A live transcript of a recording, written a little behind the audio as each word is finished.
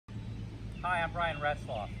Hi, I'm Brian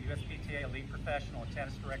Ratzlaff, USPTA Elite Professional and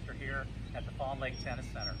Tennis Director here at the Fawn Lake Tennis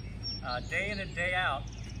Center. Day in and day out,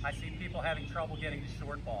 I see people having trouble getting to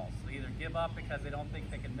short balls. They either give up because they don't think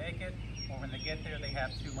they can make it, or when they get there, they have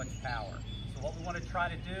too much power. So what we want to try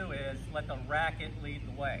to do is let the racket lead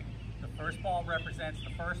the way. The first ball represents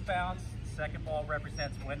the first bounce, the second ball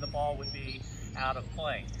represents when the ball would be out of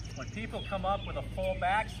play. When people come up with a full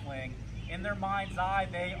backswing, in their mind's eye,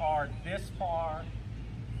 they are this far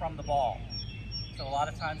from the ball. So a lot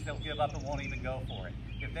of times they'll give up and won't even go for it.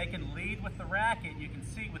 If they can lead with the racket, you can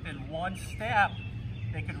see within one step,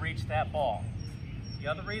 they can reach that ball. The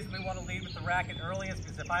other reason we want to lead with the racket early is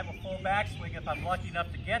because if I have a full backswing, if I'm lucky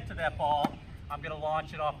enough to get to that ball, I'm going to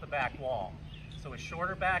launch it off the back wall. So a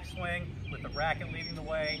shorter backswing with the racket leading the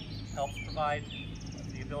way helps provide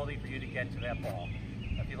the ability for you to get to that ball.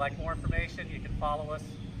 If you'd like more information, you can follow us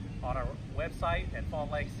on our website at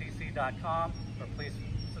fawnlakecc.com, or please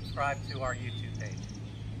subscribe to our YouTube page.